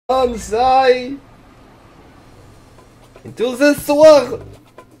Zij! Into the sewer!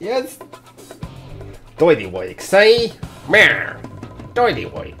 Yes! Doidyweek, say! Meow!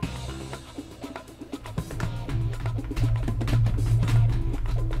 Doidyweek!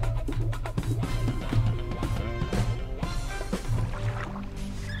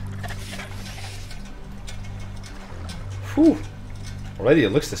 Whew! Already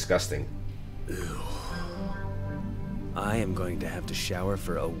it looks disgusting. Ew. I am going to have to shower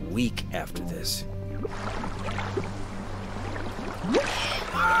for a week after this.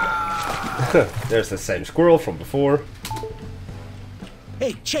 There's the same squirrel from before.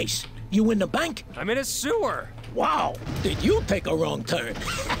 Hey, Chase, you in the bank? I'm in a sewer. Wow, did you take a wrong turn?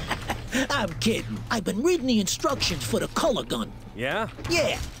 I'm kidding. I've been reading the instructions for the color gun. Yeah?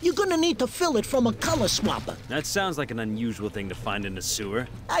 Yeah, you're gonna need to fill it from a color swapper. That sounds like an unusual thing to find in a sewer.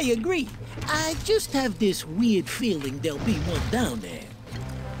 I agree. I just have this weird feeling there'll be one down there.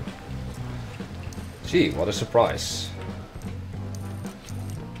 Gee, what a surprise.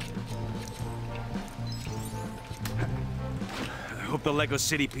 I hope the Lego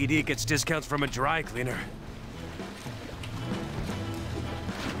City PD gets discounts from a dry cleaner.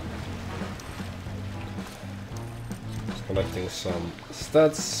 Just collecting some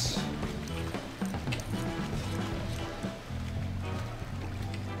stats.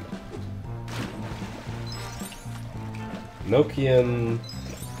 Nokian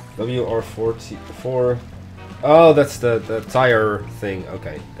WR44. Oh, that's the tire thing.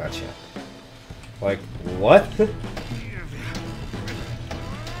 Okay, gotcha. Like, what?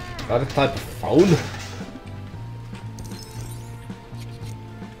 Not a type of phone?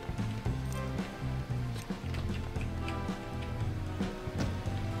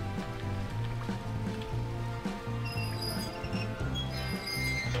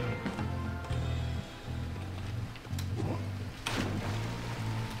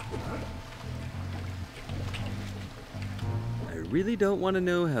 I really don't want to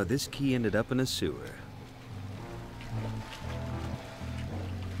know how this key ended up in a sewer.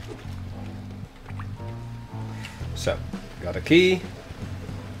 So, got a key.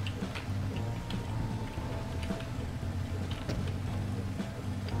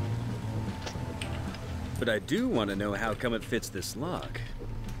 But I do want to know how come it fits this lock.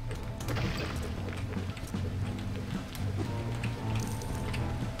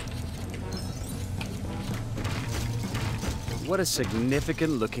 What a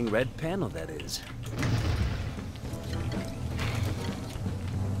significant looking red panel that is.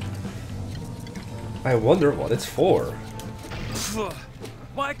 I wonder what it's for.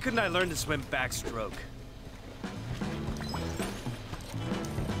 Why couldn't I learn to swim backstroke?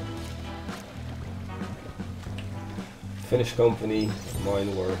 Finnish company,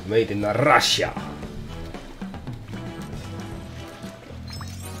 mine were made in Russia.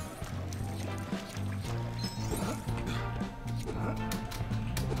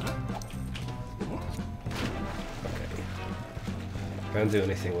 Okay. Can't do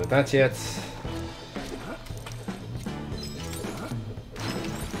anything with that yet.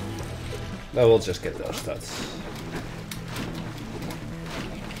 No, we'll just get those stats.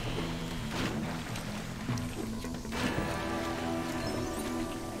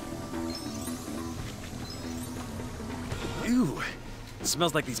 Ew. It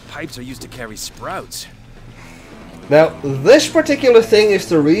smells like these pipes are used to carry sprouts. Now, this particular thing is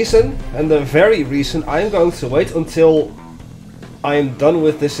the reason, and the very reason, I'm going to wait until I'm done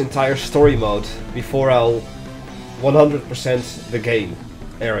with this entire story mode before I'll 100% the game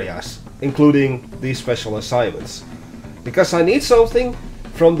areas, including these special assignments. Because I need something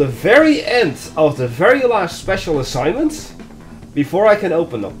from the very end of the very last special assignment before I can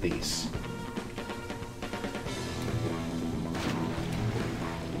open up these.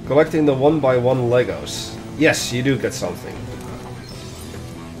 Collecting the 1x1 Legos. Yes, you do get something.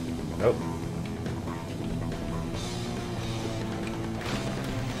 Nope.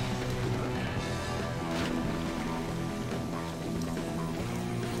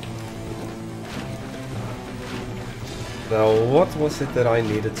 Now, what was it that I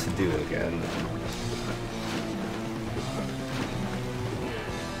needed to do again?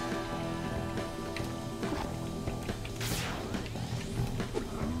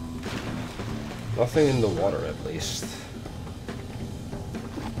 Nothing in the water, at least.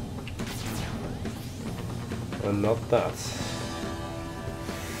 And not that.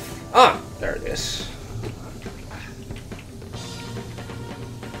 Ah! There it is.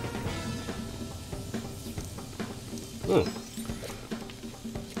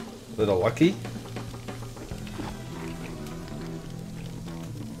 Little lucky.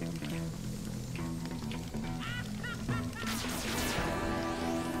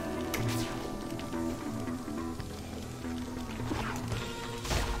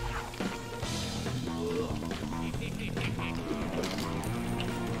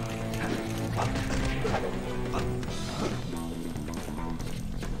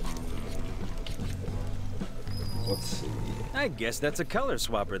 let's see. I guess that's a color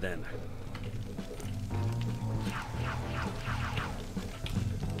swapper then.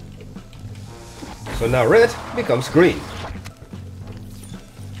 So now red becomes green.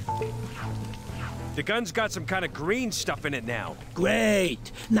 The gun's got some kind of green stuff in it now.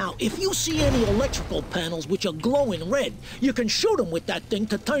 Great. Now, if you see any electrical panels which are glowing red, you can shoot them with that thing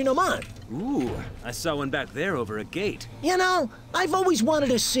to turn them on. Ooh, I saw one back there over a gate. You know, I've always wanted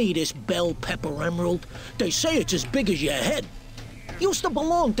to see this bell pepper emerald. They say it's as big as your head. Used to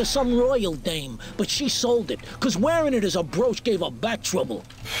belong to some royal dame, but she sold it, 'cause wearing it as a brooch gave her back trouble.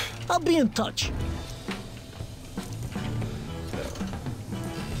 I'll be in touch.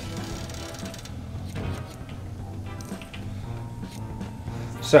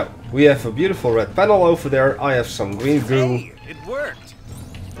 So, we have a beautiful red panel over there, I have some green goo, Hey, it worked.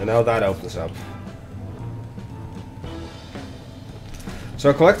 and now that opens up.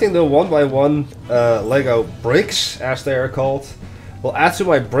 So collecting the 1x1 Lego bricks, as they are called, will add to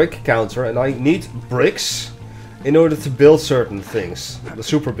my brick counter, and I need bricks in order to build certain things. The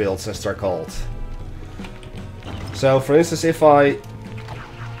super builds, as they're called. So, for instance, if I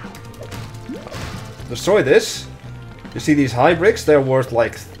destroy this, you see these high bricks, they're worth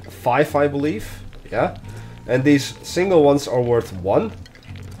like 5, I believe. Yeah. And these single ones are worth 1.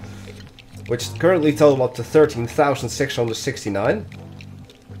 Which currently total up to 13,669.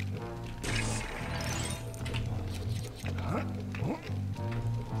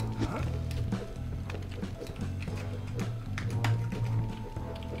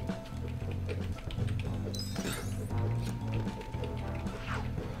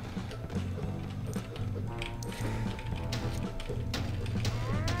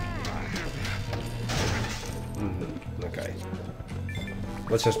 Okay.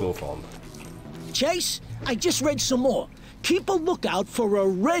 Let's just move on. Chase, I just read some more. Keep a lookout for a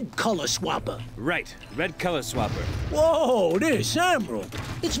red color swapper. Right, red color swapper. Whoa, this emerald.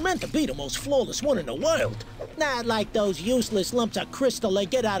 It's meant to be the most flawless one in the world. Not like those useless lumps of crystal they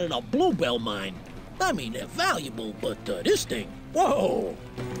get out of the bluebell mine. I mean, they're valuable, but this thing, whoa.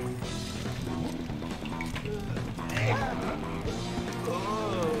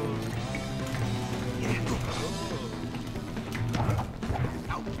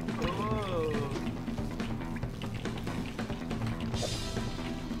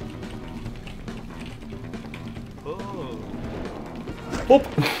 Oop.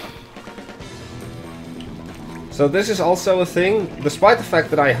 So this is also a thing, despite the fact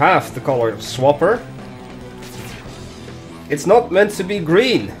that I have the color swapper, it's not meant to be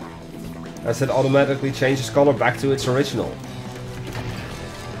green, as it automatically changes color back to its original.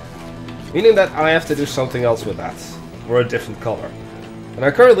 Meaning that I have to do something else with that, or a different color. And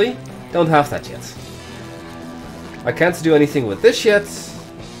I currently don't have that yet. I can't do anything with this yet.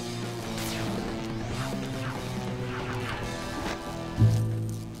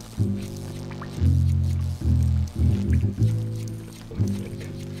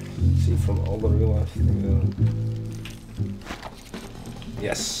 From all the real life.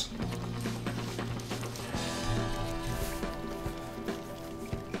 Yes.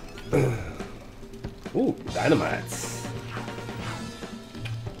 Ooh, dynamite.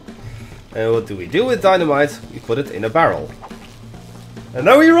 And what do we do with dynamite? We put it in a barrel. And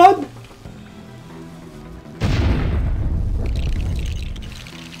now we run!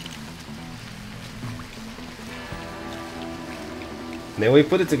 Then we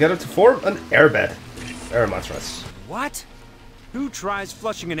put it together to form an airbed. Air mattress. What? Who tries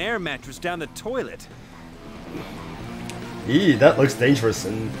flushing an air mattress down the toilet? Eee, that looks dangerous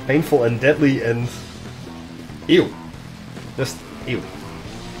and painful and deadly and... Ew. Just ew.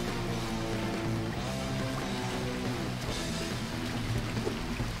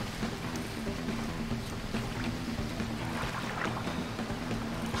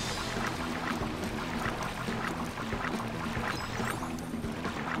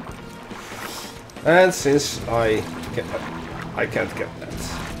 And since I can't get that.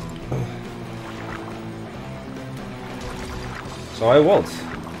 So I won't.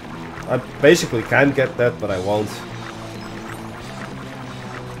 I basically can get that, but I won't.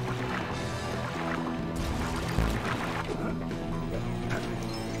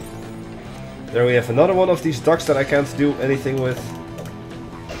 There we have another one of these ducks that I can't do anything with.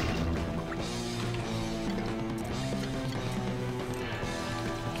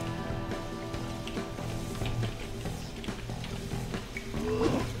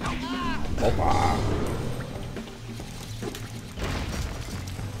 Hoppa.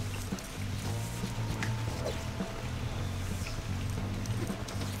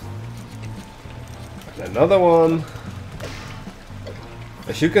 Another one.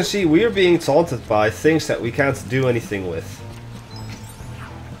 As you can see, we are being taunted by things that we can't do anything with.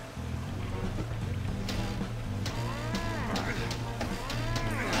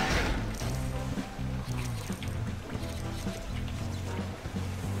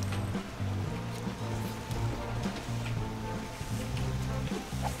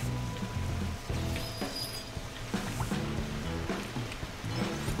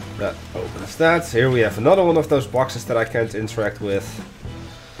 That opens that. Here we have another one of those boxes that I can't interact with.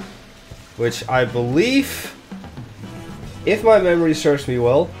 Which I believe, if my memory serves me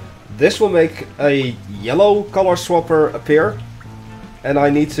well, this will make a yellow color swapper appear. And I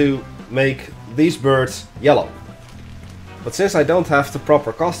need to make these birds yellow. But since I don't have the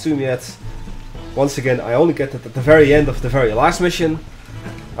proper costume yet, once again I only get it at the very end of the very last mission.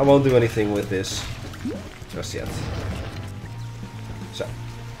 I won't do anything with this just yet. So,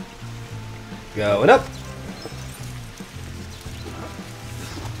 going up.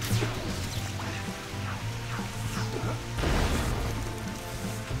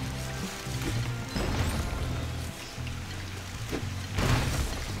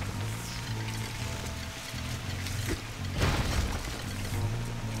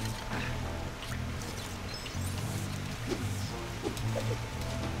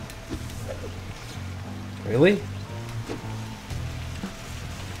 Really?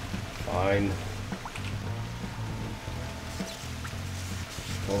 Fine.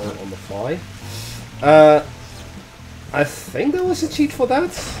 Follow on the fly. I think there was a cheat for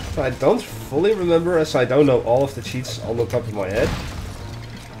that. I don't fully remember, as I don't know all of the cheats on the top of my head.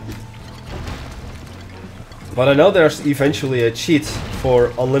 But I know there's eventually a cheat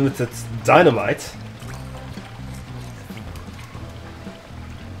for unlimited dynamite.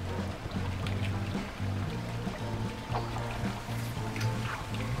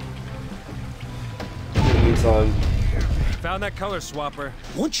 Found that color swapper.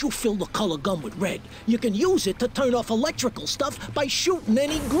 Once you fill the color gun with red, you can use it to turn off electrical stuff by shooting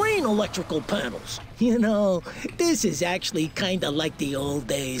any green electrical panels. You know, this is actually kinda like the old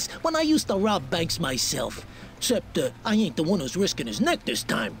days when I used to rob banks myself. Except I ain't the one who's risking his neck this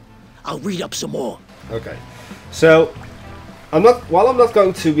time. I'll read up some more. Okay, so while I'm not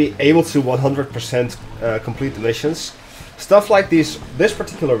going to be able to 100% complete the missions, stuff like this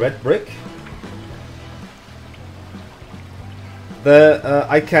particular red brick,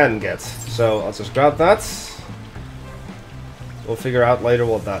 I can get. So I'll just grab that. We'll figure out later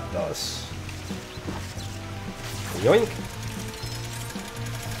what that does. Yoink.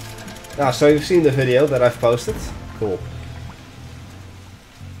 Ah, so you've seen the video that I've posted? Cool.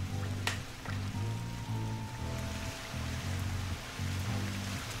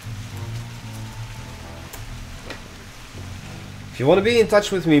 If you want to be in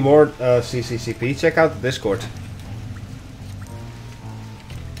touch with me more, CCCP, check out the Discord.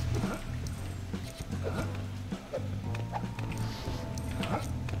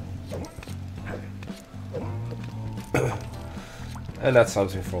 And that's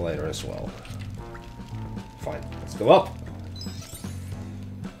something for later as well. Fine, let's go up.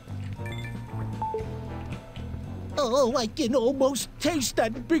 Oh, I can almost taste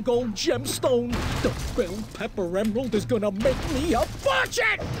that big old gemstone. The bell pepper emerald is gonna make me a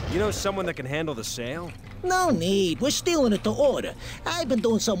fortune! You know someone that can handle the sale? No need. We're stealing it to order. I've been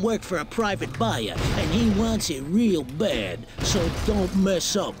doing some work for a private buyer, and he wants it real bad, so don't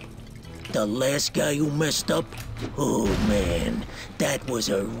mess up. The last guy who messed up? Oh man, that was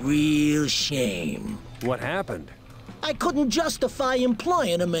a real shame. What happened? I couldn't justify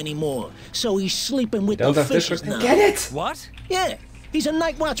employing him anymore, so he's sleeping with Don't the have fishes Discord. now. Get it! What? Yeah, he's a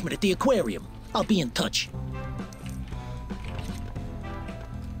night watchman at the aquarium. I'll be in touch.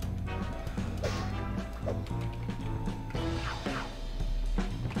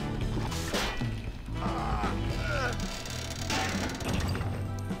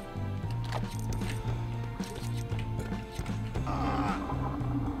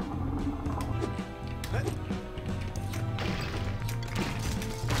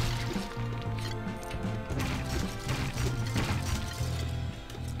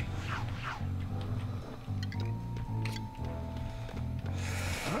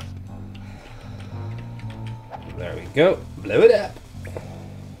 There we go. Blow it up.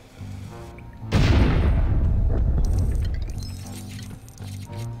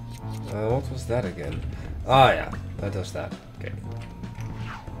 What was that again? Ah, yeah. That does that. Okay.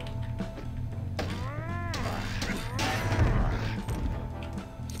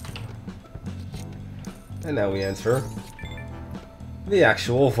 And now we enter the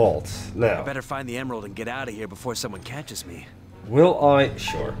actual vault. I Now, better find the emerald and get out of here before someone catches me. Will I?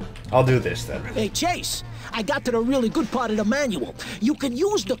 Sure. I'll do this then. Hey, Chase, I got to the really good part of the manual. You can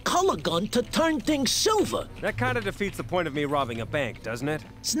use the color gun to turn things silver. That kind of defeats the point of me robbing a bank, doesn't it?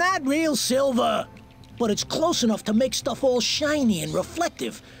 It's not real silver, but it's close enough to make stuff all shiny and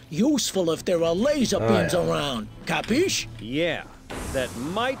reflective. Useful if there are laser beams around. Capiche? Yeah, that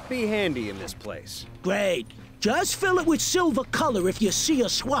might be handy in this place. Great. Just fill it with silver color if you see a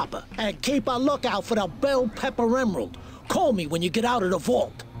swapper. And keep a lookout for the bell pepper emerald. Call me when you get out of the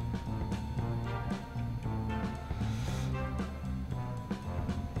vault.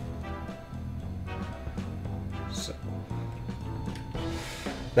 So.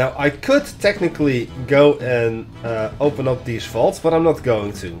 Now, I could technically go and open up these vaults, but I'm not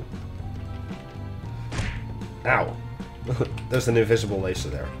going to. Ow. There's an invisible laser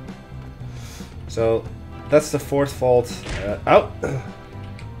there. So, that's the fourth vault. Ow!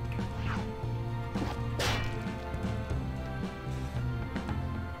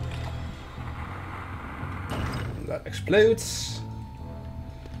 That explodes.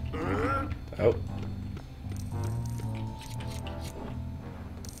 Oh.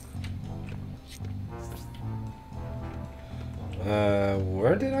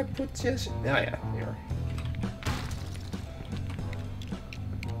 Where did I put this? Yeah, here.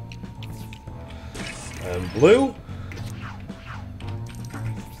 And blue.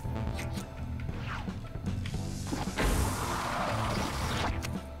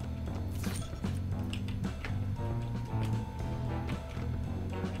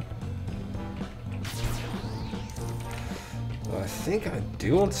 I think I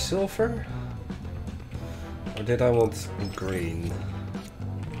do want silver. Or did I want green?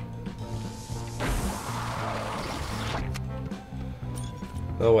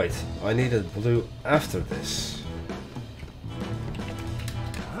 Oh wait, I needed blue after this.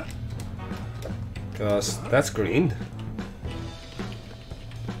 Because that's green.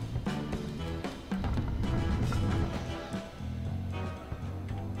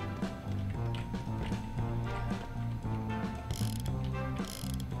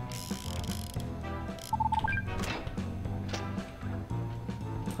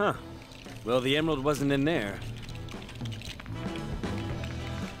 Huh. Well, the emerald wasn't in there.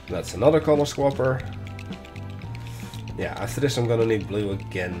 That's another color swapper. Yeah, after this I'm gonna need blue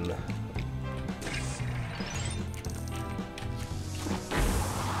again.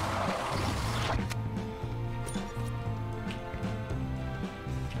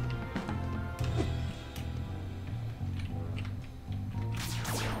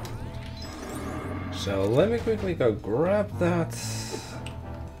 So let me quickly go grab that.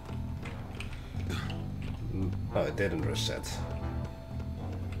 Oh, it didn't reset.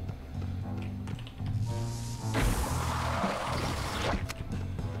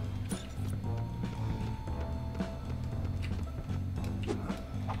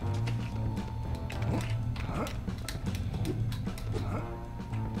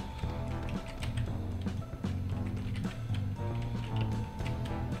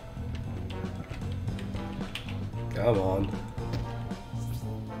 Come on.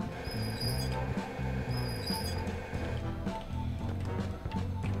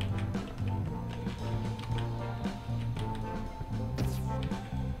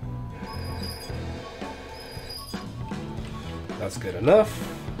 That's good enough.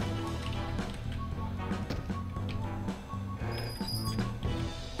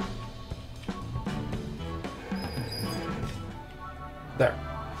 There.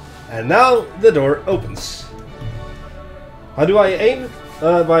 And now the door opens. How do I aim?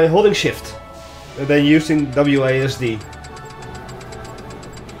 By holding shift. And then using WASD.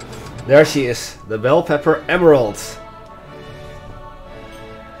 There she is. The bell pepper emerald.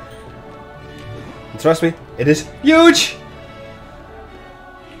 And trust me, it is huge!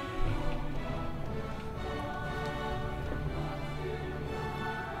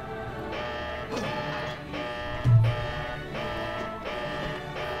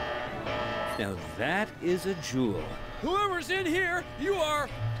 Now that is a jewel. Whoever's in here, you are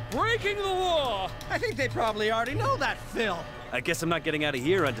breaking the law! I think they probably already know that, Phil. I guess I'm not getting out of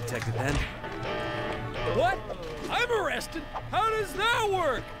here undetected then. What? I'm arrested? How does that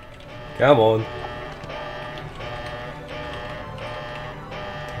work? Come on.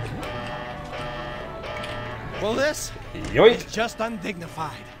 Well, this Yoink! is just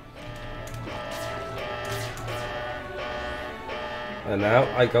undignified. And now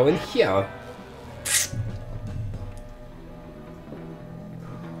I go in here.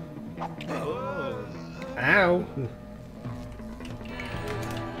 Ow!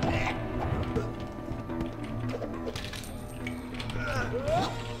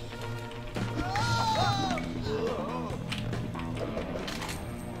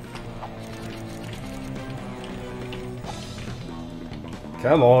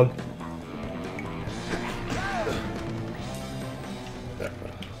 Come on.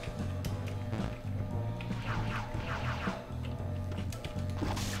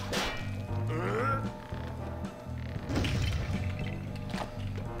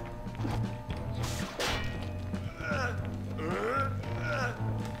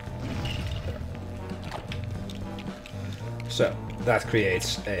 So, that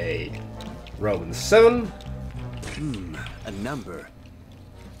creates a Roman 7. A number.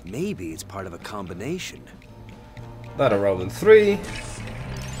 Maybe it's part of a combination. That a Roman 3.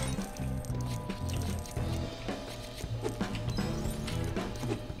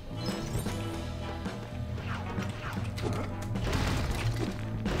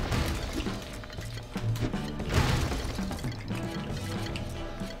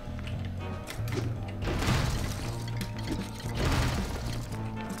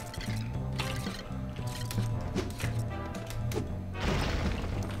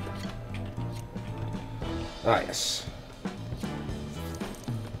 Ah, yes.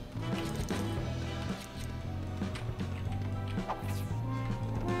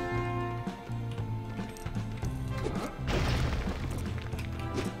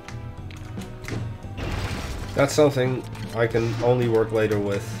 That's something I can only work later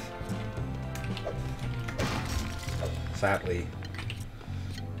with. Sadly.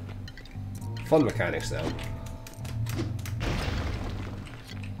 Fun mechanics though.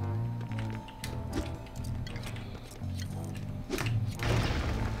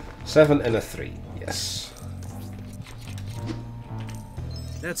 Seven and a 3, yes.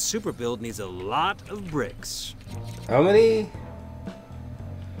 That super build needs a lot of bricks. How many?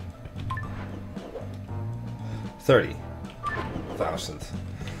 30,000.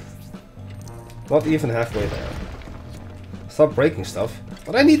 Not even halfway there. Stop breaking stuff.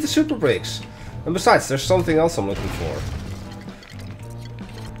 But I need the super bricks. And besides, there's something else I'm looking for.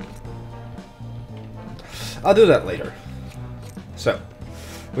 I'll do that later. So,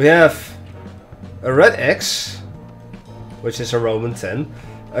 we have a red X, which is a Roman 10,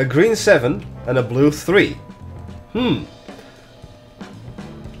 a green 7, and a blue 3.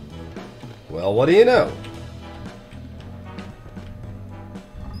 Well, what do you know?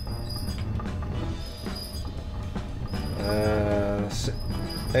 Uh,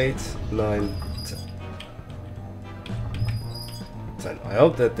 8, 9, 10. I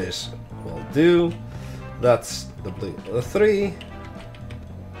hope that this will do. That's the blue 3.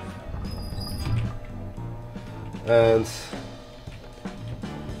 And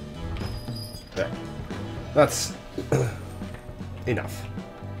there. That's enough.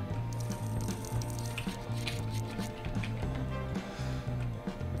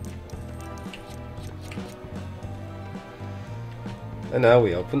 And now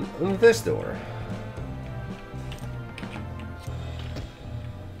we open this door.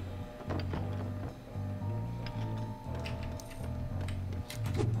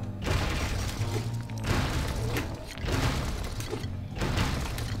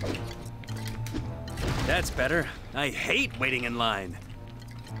 That's better. I hate waiting in line.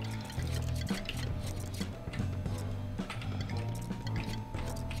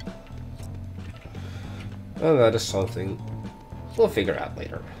 And that is something we'll figure out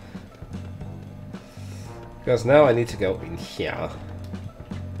later. Because now I need to go in here.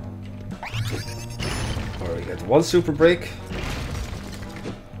 Where we get one super brick.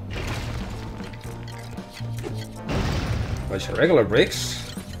 Bunch of regular bricks.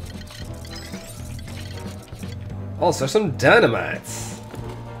 Also some dynamite.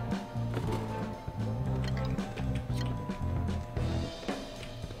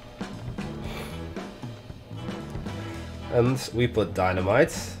 And we put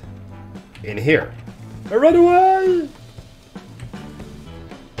dynamite in here. Run away!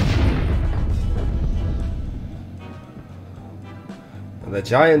 And the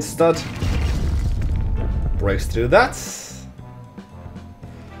giant stud breaks through that.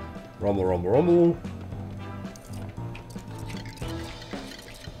 Rumble, rumble, rumble.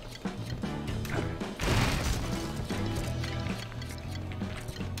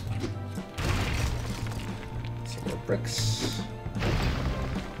 Some more bricks.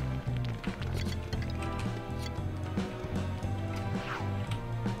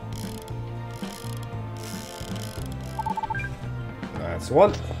 That's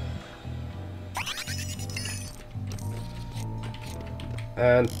one.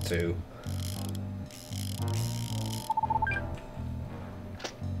 And 2.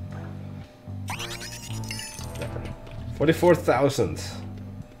 There. 44,000.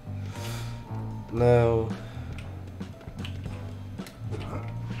 No.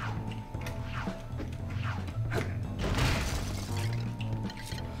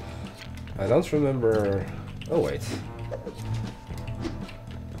 I don't remember... Oh wait.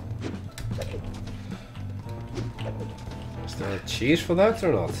 Is there a cheese for that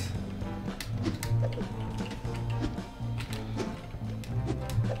or not?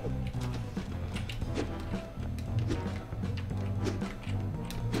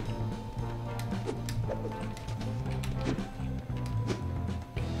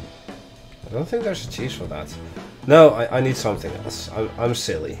 I don't think there's a cheese for that. No, I need something else. I'm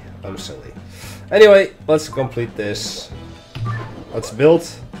silly. I'm silly. Anyway, let's complete this. Let's build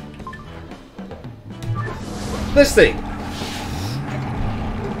this thing.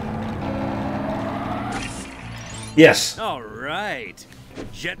 Yes. All right.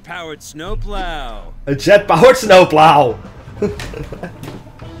 Jet-powered snowplow. A jet-powered snowplow.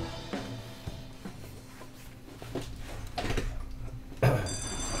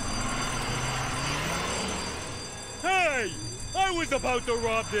 Hey! I was about to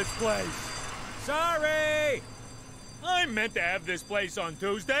rob this place. Sorry! I meant to have this place on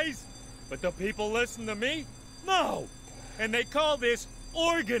Tuesdays, but the people listen to me? No! And they call this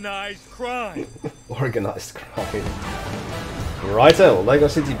organized crime. Organized crime. Righto, Lego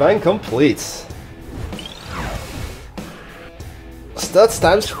City Bank complete. Studs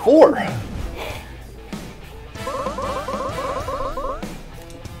times 4.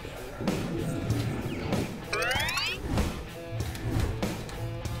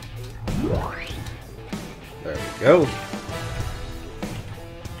 There we go.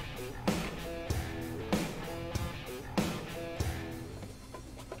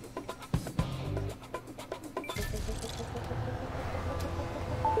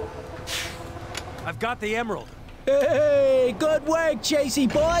 I've got the emerald. Hey, good work,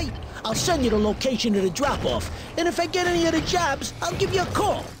 Chasey boy. I'll send you the location of the drop-off, and if I get any of the jobs, I'll give you a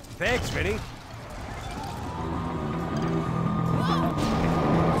call. Thanks, Vinny.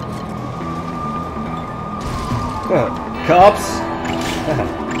 Cops?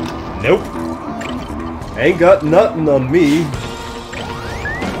 Nope. Ain't got nothing on me.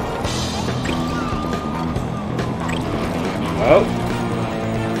 Oh.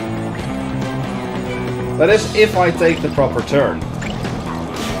 That is if I take the proper turn.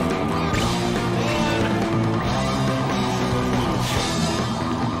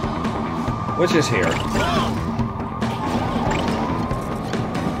 Which is here.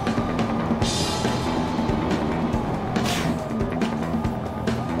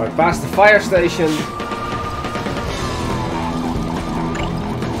 Right past the fire station.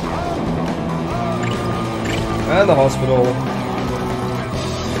 And the hospital.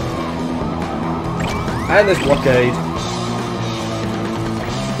 And this blockade.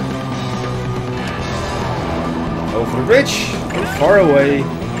 Over the bridge and far away.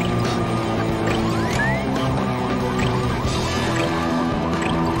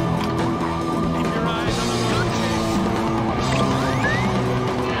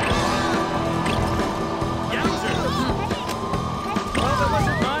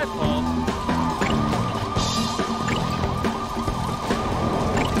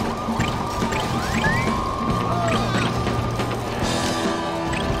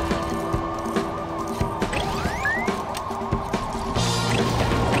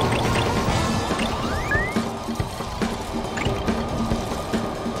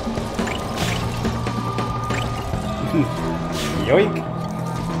 Yoink!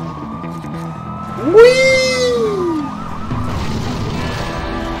 Whee!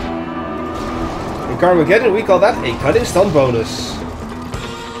 In Carmageddon we call that a cutting stun bonus.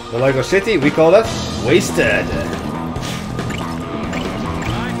 In Lego City we call that wasted.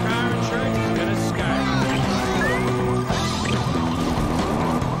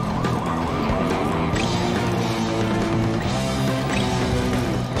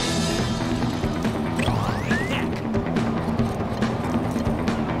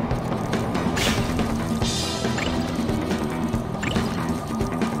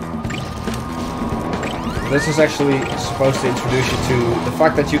 This is actually supposed to introduce you to the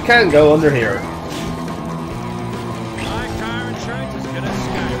fact that you can go under here. My car insurance is gonna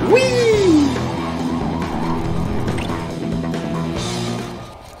skyrocket. Whee!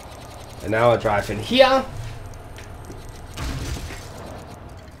 And now I drive in here.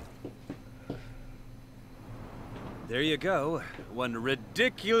 There you go. One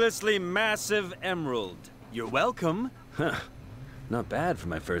ridiculously massive emerald. You're welcome. Huh. Not bad for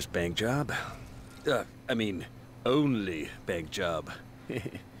my first bank job. I mean, only bank job.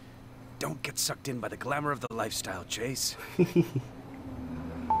 Don't get sucked in by the glamour of the lifestyle, Chase.